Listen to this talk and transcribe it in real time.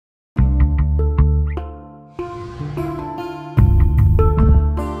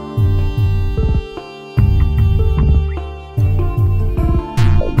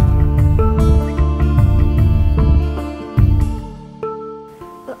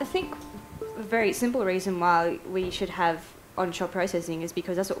I think a very simple reason why we should have onshore processing is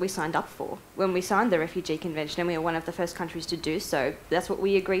because that's what we signed up for. When we signed the Refugee Convention, and we were one of the first countries to do so, that's what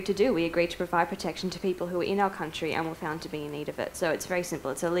we agreed to do. We agreed to provide protection to people who were in our country and were found to be in need of it. So it's very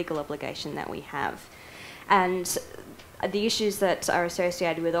simple. It's a legal obligation that we have. And the issues that are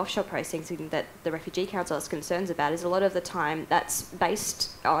associated with offshore processing that the Refugee Council has concerns about is a lot of the time that's based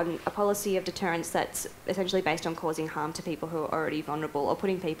on a policy of deterrence that's essentially based on causing harm to people who are already vulnerable or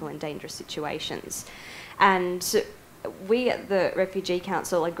putting people in dangerous situations. And we at the Refugee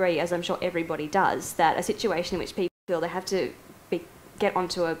Council agree, as I'm sure everybody does, that a situation in which people feel they have to get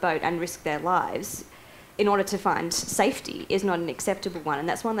onto a boat and risk their lives in order to find safety is not an acceptable one, and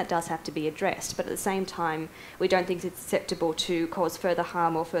that's one that does have to be addressed. But at the same time, we don't think it's acceptable to cause further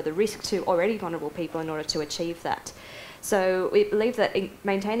harm or further risk to already vulnerable people in order to achieve that. So we believe that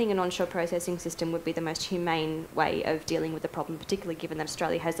maintaining an onshore processing system would be the most humane way of dealing with the problem, particularly given that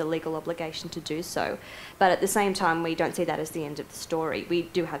Australia has a legal obligation to do so. But at the same time, we don't see that as the end of the story. We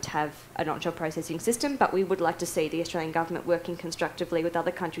do have to have an onshore processing system, but we would like to see the Australian government working constructively with other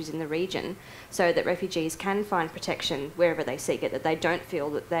countries in the region so that refugees can find protection wherever they seek it, that they don't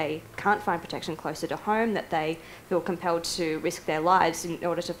feel that they can't find protection closer to home, that they feel compelled to risk their lives in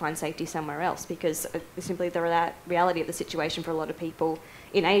order to find safety somewhere else, because simply the reality of the situation for a lot of people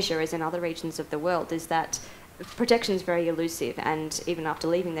in Asia, as in other regions of the world, is that protection is very elusive, and even after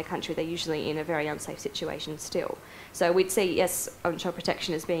leaving their country, they're usually in a very unsafe situation still. So we'd see, yes, onshore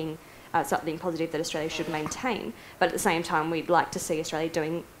protection as being something positive that Australia should maintain, but at the same time, we'd like to see Australia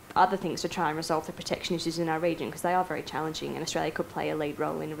doing other things to try and resolve the protection issues in our region, because they are very challenging, and Australia could play a lead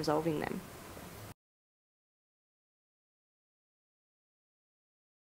role in resolving them.